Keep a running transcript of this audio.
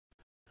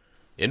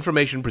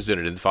Information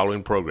presented in the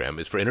following program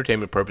is for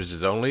entertainment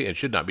purposes only and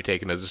should not be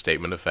taken as a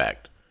statement of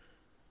fact.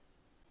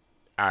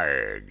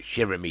 Arg,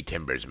 shiver me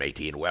timbers,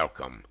 matey, and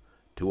welcome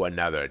to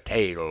another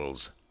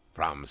Tales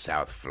from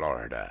South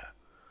Florida.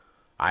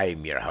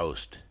 I'm your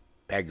host,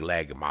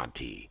 Pegleg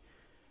Monty,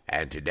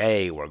 and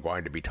today we're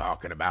going to be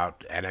talking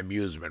about an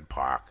amusement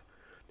park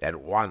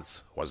that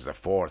once was the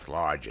fourth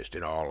largest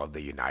in all of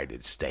the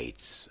United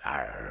States.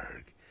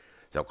 Arg.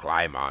 So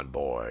climb on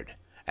board,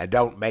 and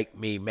don't make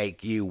me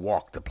make you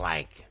walk the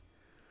plank.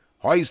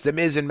 Hoist the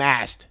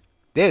mizzenmast.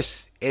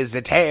 This is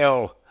the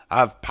tale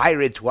of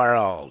Pirates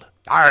World.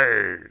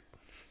 Arg!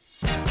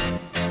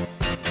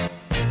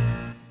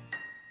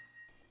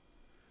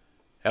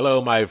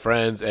 Hello, my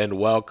friends, and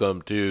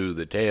welcome to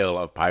the Tale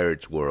of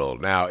Pirates World.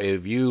 Now,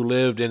 if you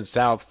lived in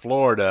South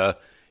Florida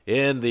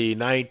in the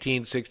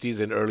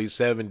 1960s and early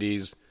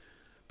 70s,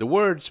 the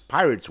words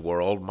Pirates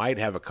World might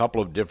have a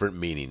couple of different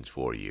meanings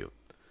for you.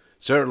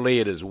 Certainly,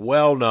 it is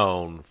well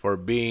known for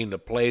being a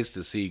place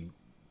to see,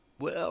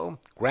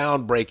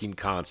 groundbreaking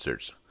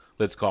concerts.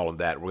 Let's call them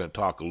that. We're going to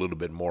talk a little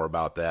bit more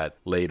about that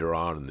later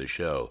on in the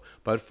show.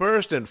 But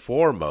first and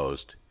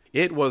foremost,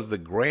 it was the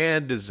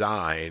grand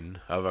design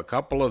of a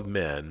couple of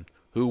men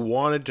who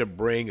wanted to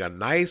bring a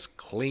nice,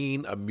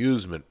 clean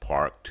amusement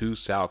park to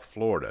South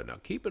Florida. Now,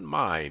 keep in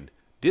mind,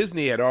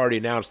 Disney had already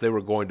announced they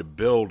were going to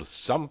build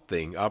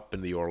something up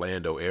in the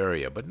Orlando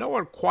area, but no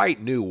one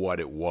quite knew what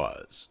it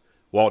was.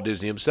 Walt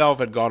Disney himself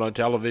had gone on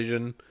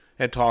television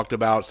and talked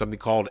about something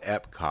called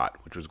Epcot,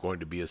 which was going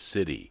to be a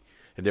city.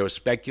 And there was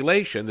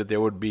speculation that there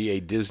would be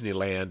a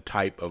Disneyland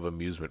type of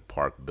amusement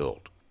park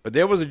built. But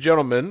there was a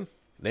gentleman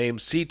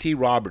named C.T.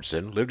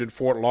 Robertson, lived in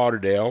Fort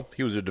Lauderdale.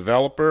 He was a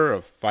developer,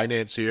 a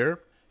financier,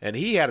 and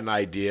he had an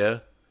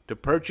idea to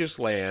purchase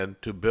land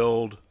to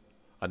build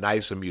a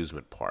nice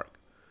amusement park.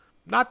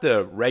 Not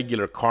the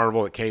regular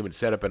carnival that came and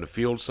set up in a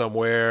field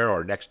somewhere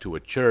or next to a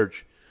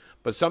church,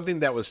 but something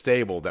that was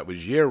stable, that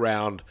was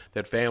year-round,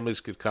 that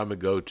families could come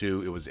and go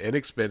to. It was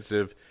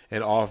inexpensive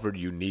and offered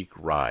unique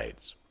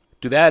rides.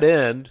 To that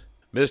end,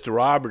 Mr.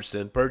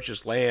 Robertson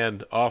purchased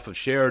land off of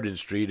Sheridan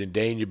Street in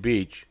Dania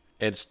Beach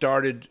and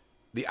started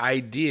the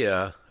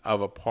idea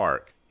of a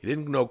park. He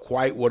didn't know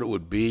quite what it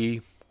would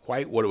be,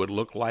 quite what it would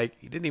look like.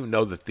 He didn't even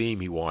know the theme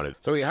he wanted.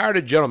 So he hired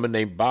a gentleman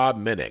named Bob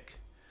Minnick.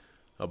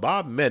 Now,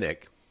 Bob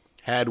Minnick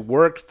had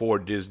worked for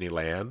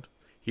Disneyland.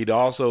 He'd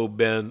also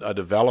been a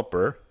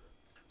developer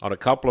on a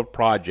couple of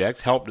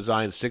projects, helped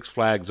design Six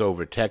Flags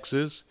Over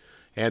Texas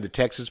and the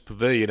Texas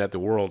Pavilion at the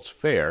World's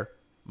Fair.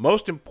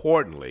 Most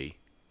importantly,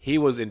 he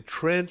was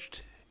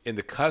entrenched in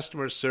the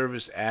customer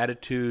service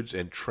attitudes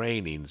and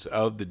trainings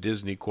of the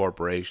Disney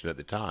Corporation at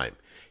the time.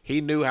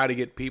 He knew how to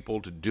get people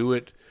to do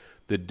it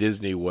the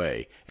Disney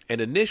way.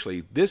 And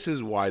initially, this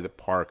is why the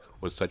park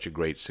was such a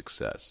great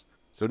success.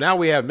 So now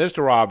we have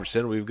Mr.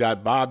 Robertson, we've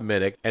got Bob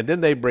Minnick, and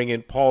then they bring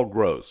in Paul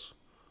Gross,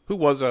 who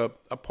was a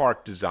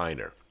park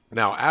designer.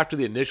 Now, after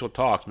the initial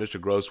talks,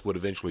 Mr. Gross would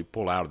eventually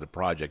pull out of the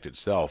project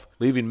itself,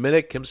 leaving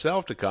Minnick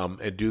himself to come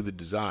and do the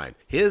design.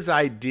 His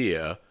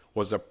idea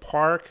was a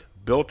park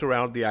built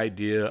around the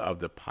idea of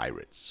the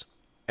pirates,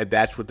 and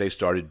that's what they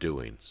started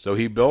doing. So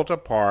he built a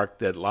park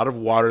that a lot of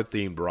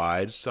water-themed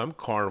rides, some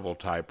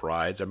carnival-type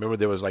rides. I remember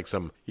there was like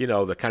some,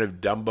 the kind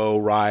of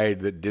Dumbo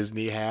ride that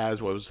Disney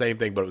has. Well, it was the same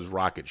thing, but it was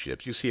rocket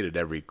ships. You see it at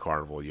every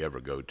carnival you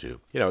ever go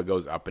to. It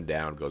goes up and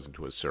down, goes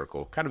into a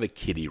circle, kind of a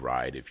kiddie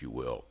ride, if you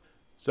will.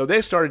 So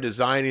they started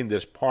designing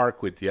this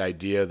park with the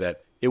idea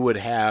that it would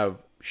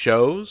have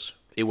shows,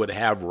 it would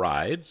have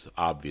rides,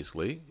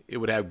 obviously, it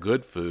would have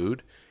good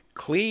food,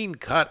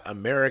 clean-cut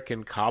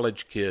American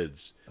college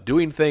kids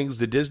doing things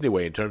the Disney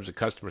way in terms of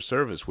customer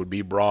service would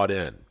be brought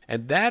in.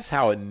 And that's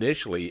how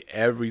initially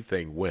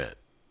everything went.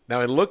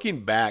 Now, in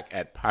looking back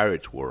at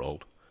Pirates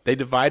World, they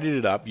divided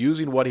it up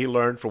using what he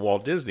learned from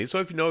Walt Disney. So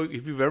if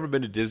you've ever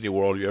been to Disney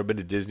World, you've ever been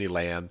to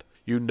Disneyland,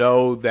 you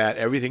know that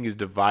everything is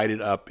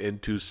divided up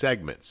into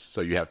segments.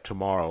 So you have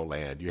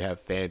Tomorrowland, you have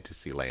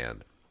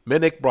Fantasyland.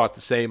 Minnick brought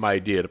the same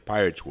idea to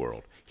Pirates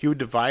World. He would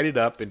divide it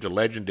up into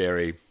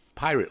legendary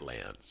pirate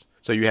lands.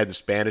 So you had the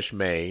Spanish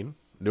Main,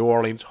 New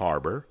Orleans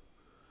Harbor,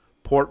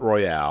 Port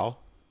Royal,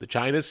 the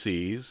China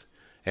Seas,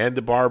 and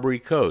the Barbary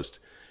Coast.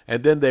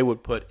 And then they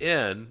would put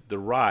in the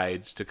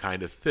rides to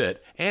kind of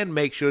fit and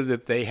make sure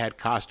that they had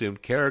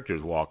costumed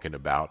characters walking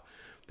about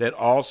that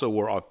also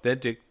were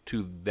authentic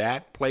to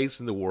that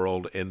place in the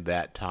world in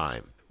that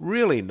time.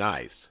 Really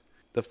nice.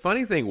 The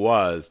funny thing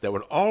was that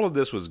when all of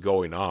this was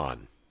going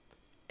on,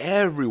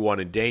 everyone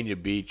in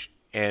Dania Beach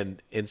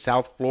and in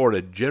South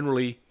Florida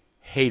generally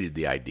hated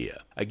the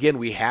idea. Again,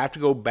 we have to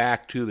go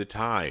back to the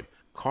time.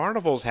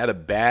 Carnivals had a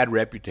bad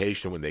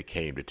reputation when they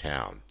came to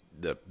town.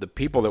 The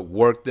people that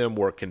worked them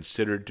were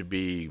considered to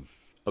be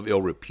of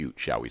ill repute,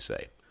 shall we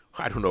say.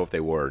 I don't know if they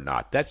were or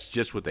not. That's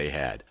just what they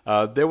had.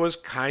 There was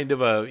kind of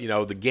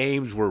the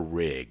games were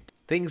rigged.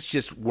 Things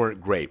just weren't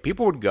great.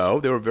 People would go.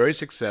 They were very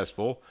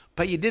successful,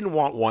 but you didn't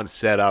want one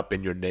set up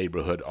in your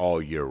neighborhood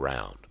all year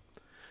round.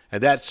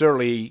 And that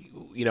certainly,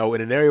 in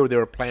an area where they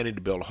were planning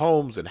to build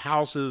homes and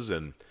houses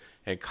and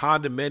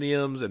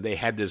condominiums, and they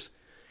had this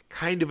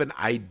kind of an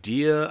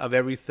idea of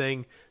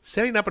everything,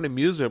 setting up an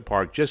amusement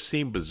park just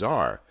seemed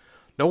bizarre.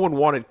 No one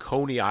wanted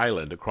Coney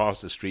Island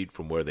across the street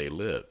from where they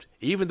lived.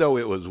 Even though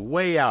it was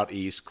way out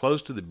east,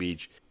 close to the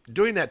beach,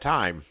 during that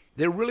time,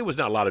 there really was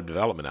not a lot of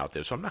development out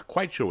there, so I'm not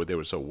quite sure what they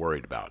were so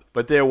worried about.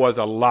 But there was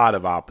a lot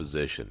of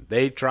opposition.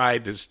 They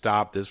tried to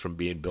stop this from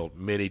being built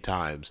many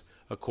times,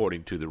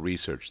 according to the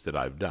research that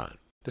I've done.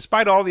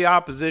 Despite all the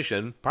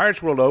opposition,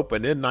 Pirates World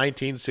opened in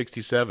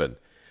 1967.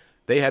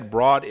 They had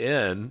brought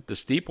in the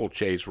Steeple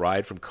Chase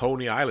ride from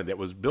Coney Island that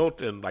was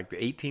built in like the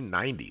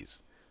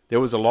 1890s.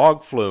 There was a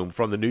Log Flume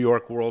from the New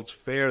York World's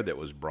Fair that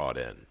was brought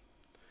in.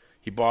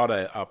 He bought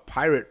a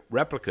pirate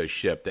replica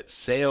ship that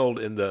sailed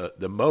in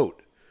the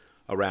moat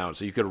around,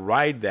 so you could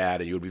ride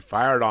that and you would be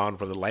fired on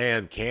from the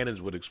land,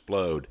 cannons would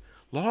explode,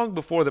 long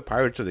before the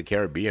Pirates of the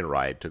Caribbean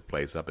ride took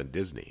place up in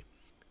Disney.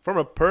 From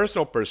a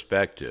personal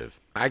perspective,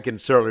 I can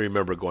certainly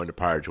remember going to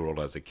Pirates World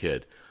as a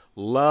kid.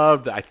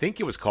 Loved, I think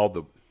it was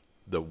called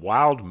the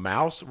Wild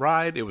Mouse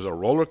ride. It was a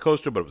roller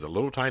coaster, but it was a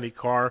little tiny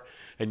car,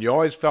 and you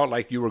always felt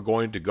like you were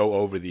going to go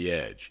over the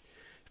edge.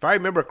 If I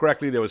remember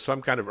correctly, there was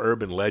some kind of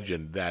urban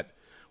legend that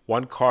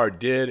one car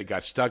did. It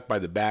got stuck by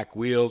the back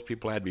wheels.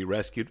 People had to be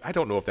rescued. I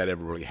don't know if that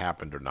ever really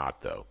happened or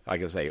not, though.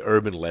 Like I say,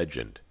 urban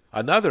legend.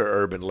 Another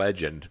urban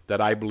legend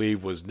that I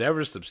believe was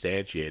never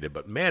substantiated,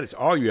 but man, it's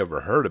all you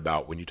ever heard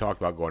about when you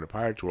talked about going to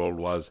Pirates World,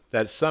 was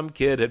that some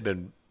kid had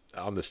been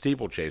on the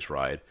Steeple Chase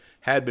ride,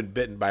 had been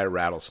bitten by a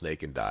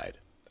rattlesnake and died.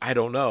 I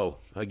don't know.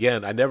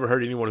 Again, I never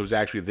heard anyone who was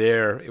actually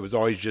there. It was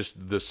always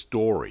just the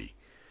story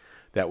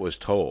that was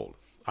told.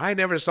 I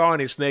never saw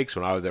any snakes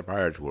when I was at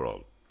Pirates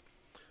World.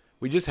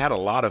 We just had a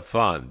lot of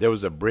fun. There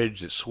was a bridge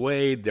that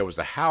swayed. There was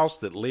a house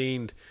that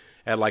leaned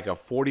at like a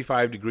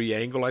 45-degree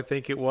angle, I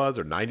think it was,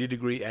 or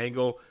 90-degree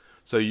angle,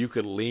 so you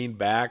could lean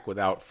back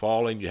without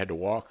falling. You had to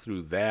walk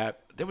through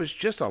that. There was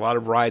just a lot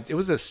of rides. It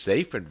was a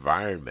safe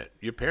environment.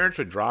 Your parents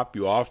would drop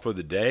you off for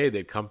the day.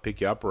 They'd come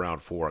pick you up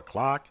around 4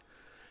 o'clock,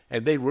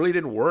 and they really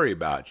didn't worry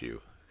about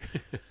you.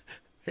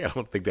 I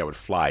don't think that would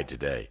fly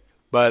today.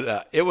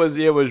 But it was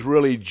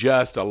really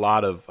just a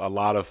lot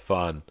of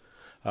fun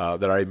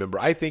that I remember.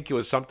 I think it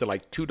was something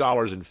like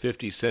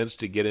 $2.50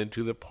 to get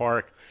into the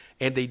park.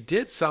 And they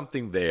did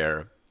something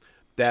there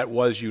that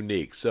was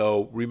unique.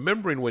 So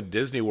remembering when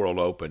Disney World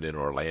opened in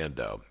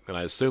Orlando, and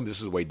I assume this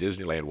is the way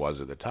Disneyland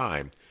was at the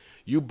time,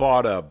 you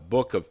bought a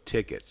book of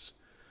tickets.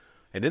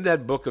 And in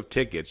that book of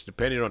tickets,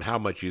 depending on how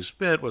much you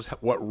spent, was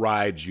what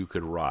rides you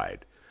could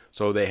ride.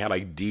 So they had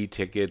like D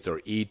tickets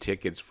or E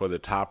tickets for the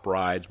top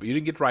rides, but you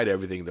didn't get to ride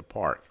everything in the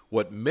park.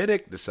 What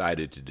Minnick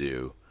decided to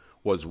do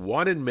was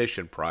one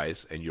admission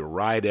price and you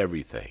ride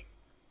everything.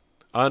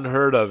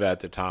 Unheard of at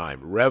the time.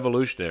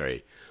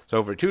 Revolutionary.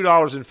 So for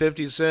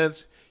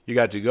 $2.50, you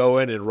got to go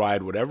in and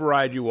ride whatever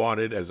ride you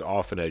wanted as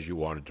often as you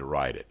wanted to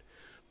ride it.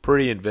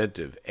 Pretty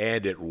inventive,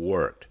 and it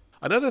worked.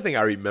 Another thing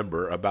I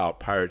remember about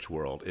Pirates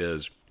World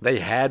is they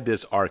had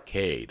this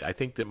arcade. I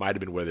think that might have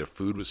been where their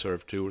food was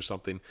served to or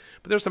something.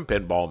 But there's some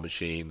pinball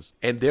machines.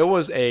 And there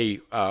was a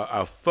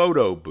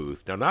photo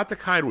booth. Now, not the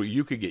kind where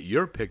you could get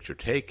your picture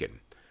taken.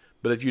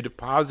 But if you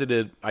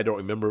deposited, I don't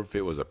remember if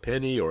it was a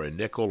penny or a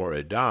nickel or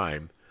a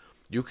dime,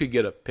 you could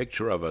get a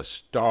picture of a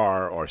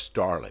star or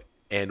starlet.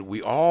 And we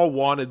all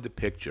wanted the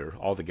picture,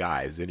 all the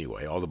guys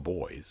anyway, all the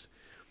boys.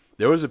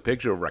 There was a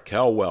picture of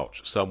Raquel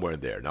Welch somewhere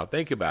in there. Now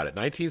think about it.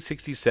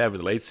 1967,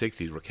 the late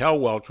 60s, Raquel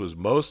Welch was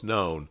most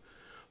known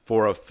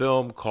for a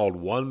film called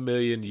 1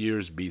 Million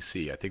Years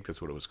BC. I think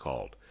that's what it was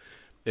called.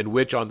 In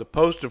which on the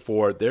poster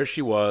for it, there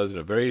she was in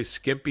a very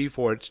skimpy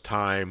for its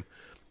time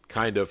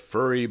kind of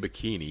furry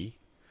bikini,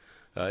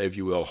 if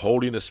you will,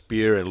 holding a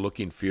spear and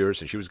looking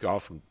fierce, and she was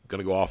going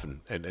to go off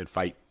and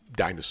fight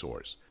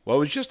dinosaurs. Well, it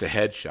was just a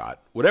headshot.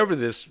 Whatever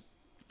this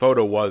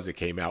photo was that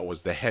came out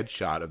was the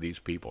headshot of these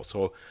people.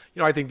 So,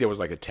 I think there was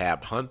like a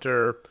Tab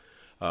Hunter.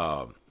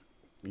 There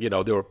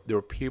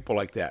were people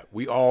like that.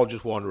 We all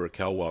just wanted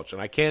Raquel Welch.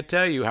 And I can't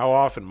tell you how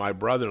often my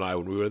brother and I,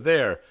 when we were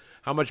there,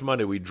 how much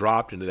money we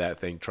dropped into that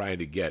thing trying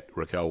to get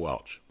Raquel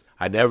Welch.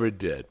 I never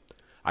did.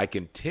 I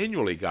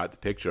continually got the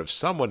picture of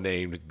someone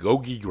named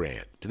Gogi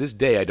Grant. To this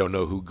day, I don't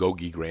know who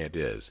Gogi Grant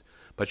is,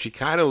 but she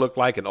kind of looked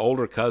like an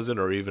older cousin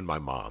or even my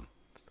mom.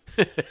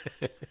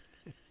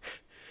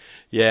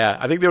 Yeah,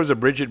 I think there was a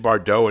Bridget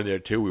Bardot in there,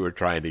 too, we were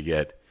trying to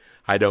get.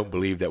 I don't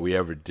believe that we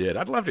ever did.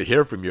 I'd love to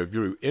hear from you.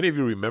 If any of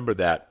you remember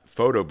that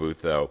photo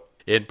booth, though,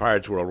 in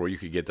Pirates World where you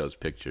could get those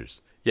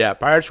pictures. Yeah,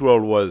 Pirates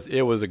World was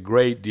a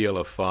great deal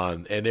of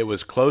fun, and it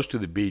was close to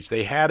the beach.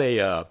 They had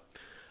a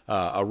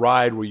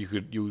ride where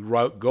you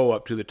would go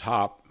up to the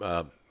top.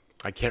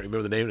 I can't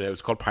remember the name of it. It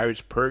was called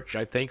Pirate's Perch,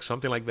 I think,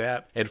 something like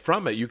that. And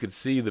from it, you could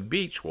see the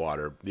beach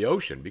water, the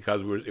ocean,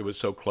 because it was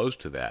so close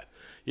to that.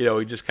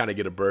 You just kind of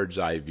get a bird's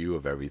eye view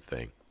of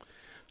everything.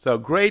 So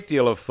great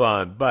deal of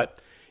fun,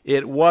 but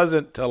it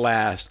wasn't to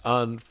last,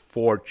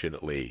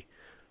 unfortunately.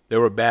 There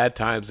were bad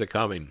times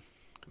coming.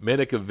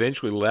 Minnick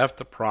eventually left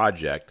the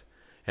project,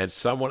 and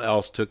someone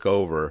else took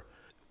over.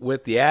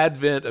 With the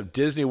advent of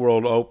Disney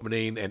World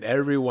opening and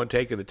everyone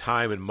taking the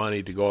time and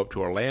money to go up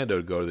to Orlando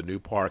to go to the new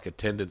park,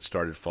 attendance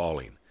started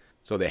falling.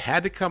 So they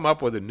had to come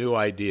up with a new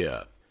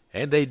idea,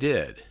 and they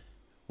did.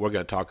 We're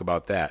going to talk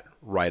about that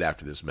right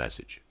after this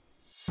message.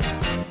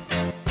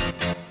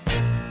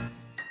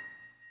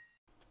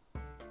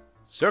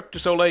 Cirque du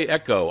Soleil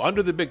Echo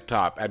Under the Big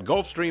Top at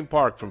Gulfstream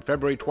Park from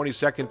February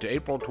 22nd to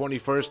April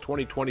 21st,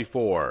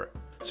 2024.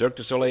 Cirque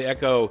du Soleil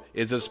Echo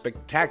is a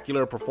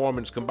spectacular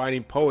performance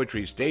combining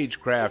poetry,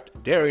 stagecraft,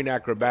 daring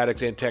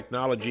acrobatics, and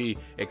technology,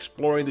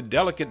 exploring the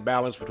delicate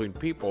balance between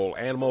people,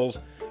 animals,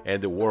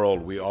 and the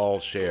world we all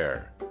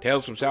share.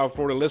 Tales from South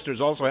Florida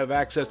listeners also have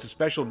access to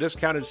special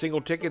discounted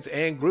single tickets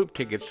and group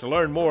tickets. To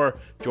learn more,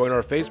 join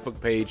our Facebook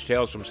page,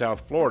 Tales from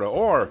South Florida,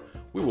 or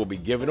we will be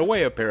giving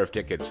away a pair of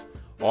tickets.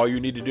 All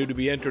you need to do to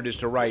be entered is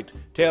to write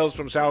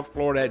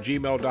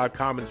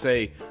talesfromsouthflorida@gmail.com and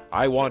say,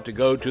 I want to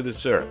go to the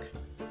Cirque.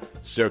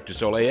 Cirque du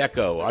Soleil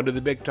Echo, Under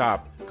the Big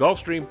Top,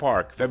 Gulfstream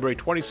Park, February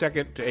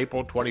 22nd to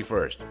April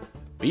 21st.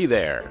 Be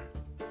there.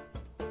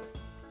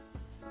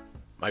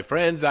 My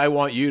friends, I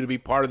want you to be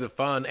part of the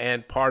fun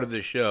and part of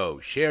the show.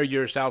 Share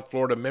your South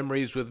Florida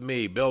memories with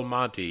me, Bill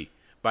Monty,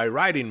 by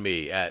writing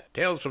me at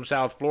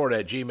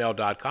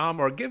talesfromsouthflorida@gmail.com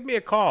or give me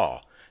a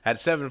call at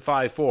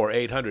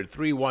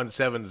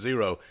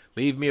 754-800-3170.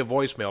 Leave me a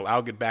voicemail.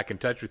 I'll get back in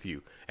touch with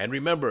you. And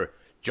remember,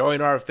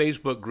 join our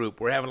Facebook group.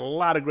 We're having a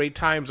lot of great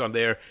times on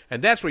there,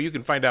 and that's where you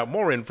can find out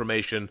more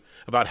information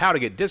about how to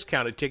get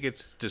discounted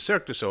tickets to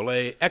Cirque du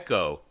Soleil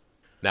Echo.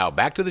 Now,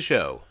 back to the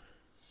show.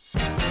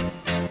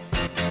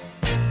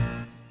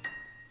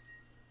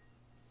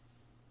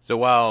 So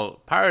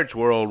while Pirates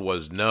World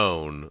was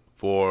known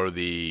for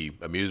the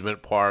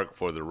amusement park,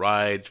 for the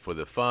rides, for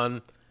the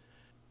fun,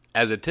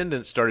 as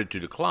attendance started to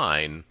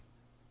decline,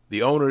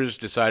 the owners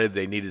decided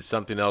they needed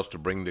something else to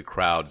bring the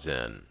crowds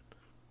in.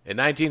 In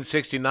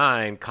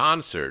 1969,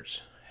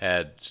 concerts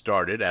had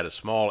started at a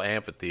small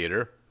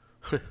amphitheater.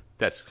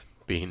 That's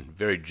being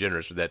very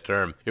generous with that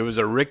term. It was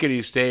a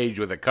rickety stage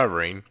with a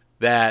covering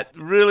that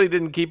really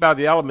didn't keep out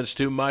the elements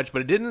too much,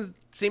 but it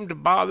didn't seem to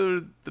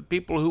bother the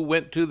people who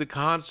went to the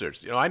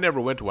concerts. I never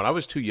went to one. I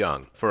was too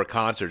young for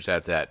concerts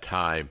at that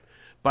time.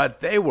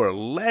 But they were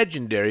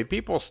legendary.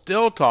 People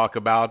still talk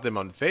about them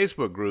on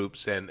Facebook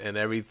groups and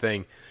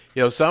everything.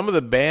 Some of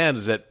the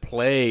bands that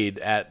played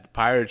at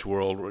Pirates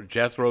World were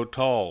Jethro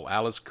Tull,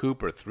 Alice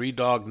Cooper, Three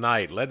Dog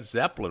Night, Led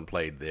Zeppelin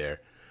played there.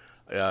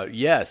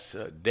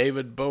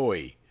 David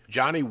Bowie.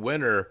 Johnny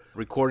Winter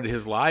recorded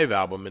his live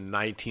album in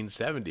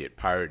 1970 at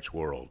Pirates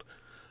World.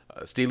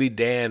 Steely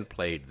Dan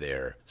played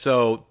there.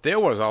 So there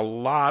was a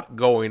lot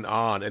going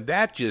on, and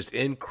that just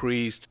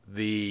increased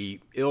the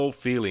ill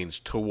feelings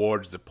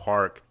towards the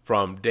park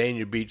from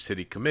Dania Beach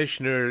City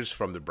Commissioners,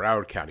 from the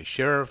Broward County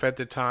Sheriff at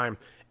the time.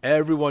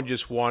 Everyone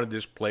just wanted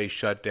this place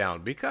shut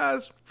down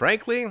because,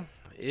 frankly,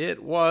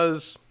 it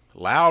was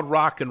loud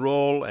rock and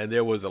roll, and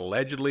there was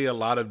allegedly a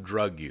lot of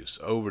drug use,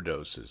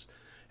 overdoses,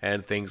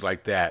 and things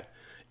like that.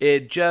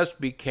 It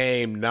just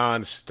became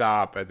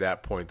nonstop at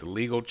that point, the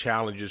legal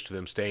challenges to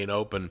them staying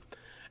open.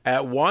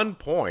 At one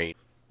point,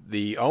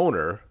 the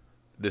owner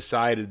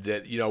decided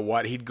that,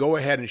 he'd go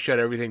ahead and shut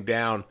everything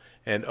down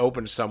and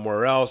open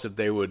somewhere else if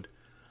they would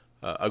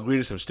agree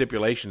to some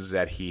stipulations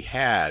that he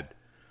had.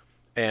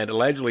 And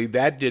allegedly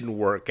that didn't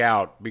work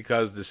out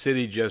because the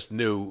city just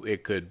knew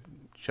it could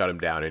shut him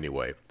down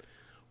anyway.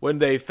 When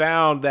they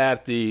found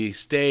that the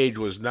stage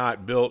was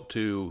not built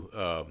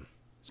to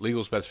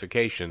legal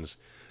specifications,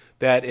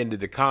 that ended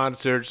the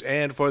concerts,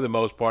 and for the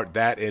most part,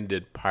 that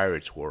ended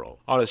Pirates World.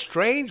 On a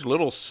strange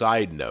little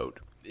side note,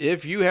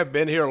 if you have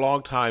been here a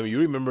long time, you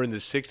remember in the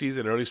 60s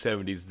and early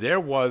 70s, there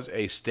was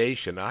a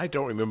station, I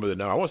don't remember the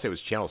number, I want to say it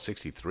was Channel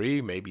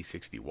 63, maybe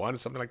 61,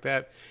 something like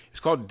that.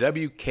 It's called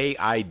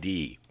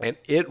WKID, and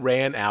it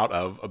ran out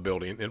of a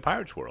building in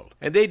Pirates World.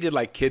 And they did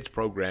like kids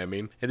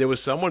programming, and there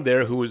was someone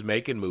there who was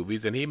making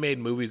movies, and he made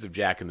movies of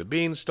Jack and the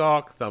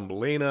Beanstalk,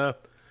 Thumbelina.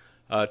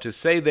 To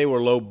say they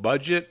were low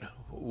budget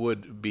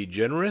would be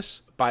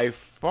generous. By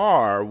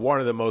far, one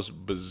of the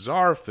most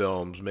bizarre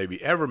films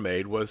maybe ever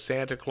made was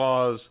Santa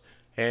Claus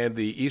and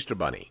the Easter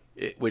Bunny,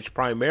 which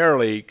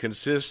primarily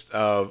consists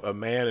of a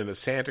man in a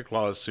Santa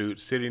Claus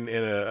suit sitting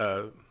in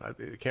I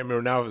can't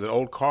remember now if it was an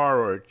old car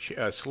or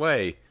a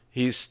sleigh.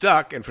 He's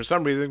stuck, and for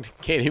some reason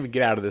can't even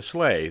get out of the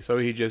sleigh. So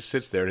he just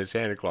sits there in his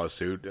Santa Claus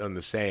suit on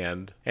the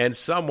sand. And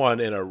someone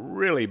in a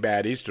really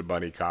bad Easter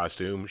Bunny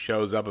costume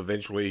shows up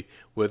eventually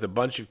with a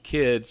bunch of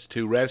kids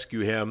to rescue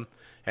him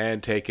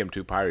and take him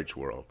to Pirates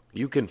World.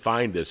 You can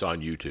find this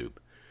on YouTube.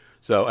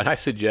 And I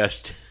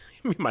suggest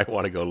you might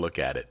want to go look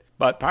at it.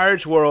 But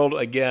Pirates World,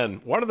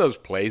 again, one of those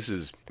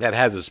places that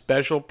has a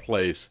special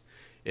place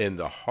in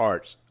the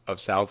hearts of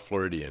South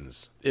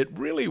Floridians. It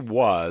really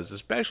was,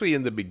 especially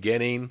in the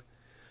beginning.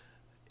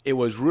 It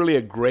was really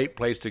a great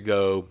place to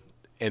go,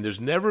 and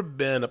there's never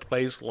been a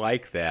place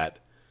like that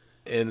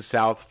in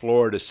South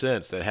Florida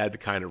since that had the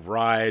kind of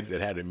rides, that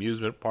had an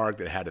amusement park,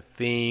 that had a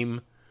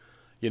theme.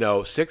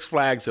 Six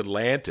Flags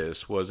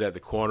Atlantis was at the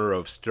corner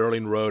of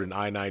Sterling Road and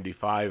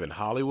I-95 in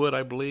Hollywood,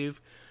 I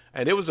believe,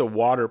 and it was a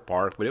water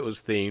park, but it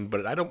was themed,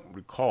 but I don't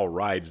recall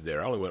rides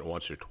there. I only went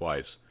once or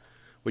twice.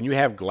 When you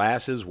have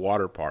glasses,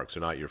 water parks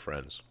are not your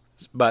friends.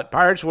 But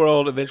Pirates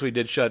World eventually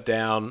did shut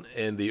down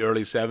in the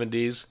early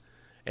 70s,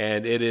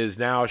 and it is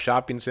now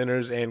shopping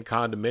centers and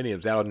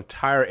condominiums. That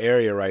entire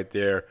area right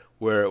there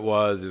where it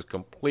was is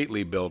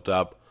completely built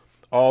up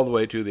all the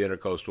way to the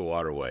Intercoastal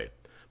Waterway.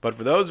 But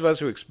for those of us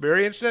who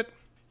experienced it,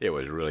 it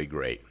was really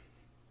great.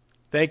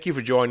 Thank you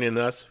for joining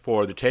us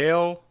for the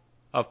tale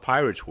of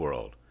Pirates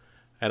World,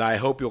 and I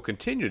hope you'll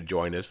continue to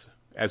join us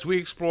as we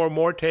explore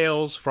more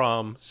tales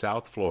from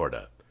South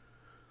Florida.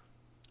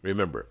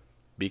 Remember,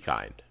 be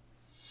kind.